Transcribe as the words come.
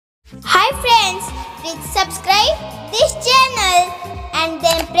Hi friends, please subscribe this channel and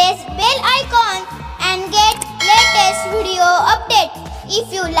then press bell icon and get latest video update.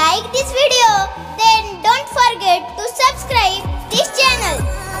 If you like this video, then don't forget to subscribe this channel.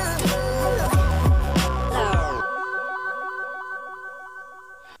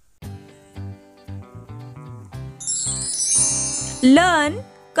 Learn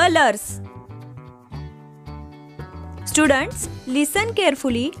colors. Students, listen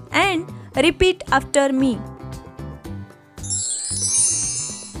carefully and repeat after me.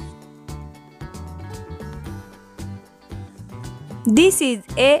 This is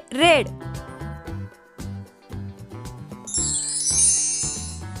a red.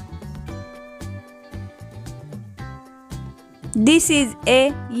 This is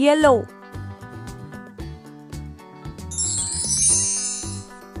a yellow.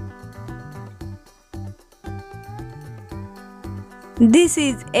 This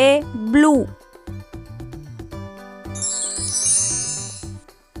is a blue.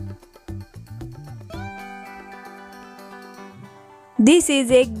 This is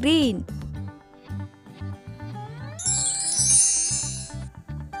a green.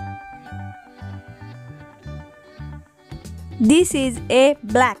 This is a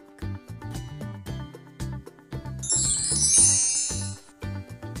black.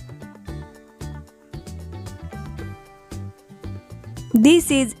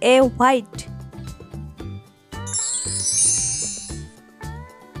 This is a white.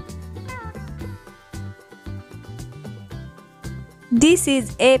 This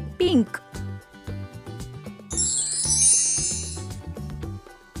is a pink.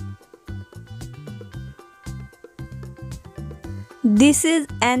 This is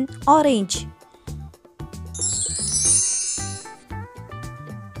an orange.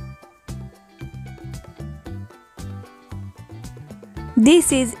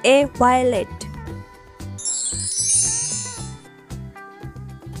 This is a violet.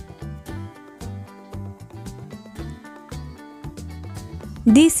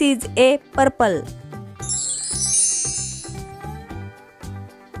 This is a purple.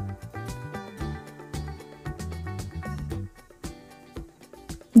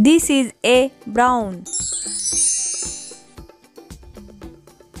 This is a brown.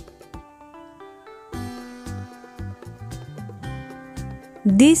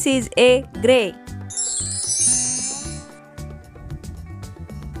 This is a grey.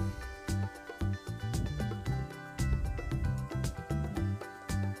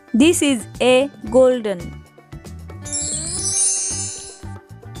 This is a golden.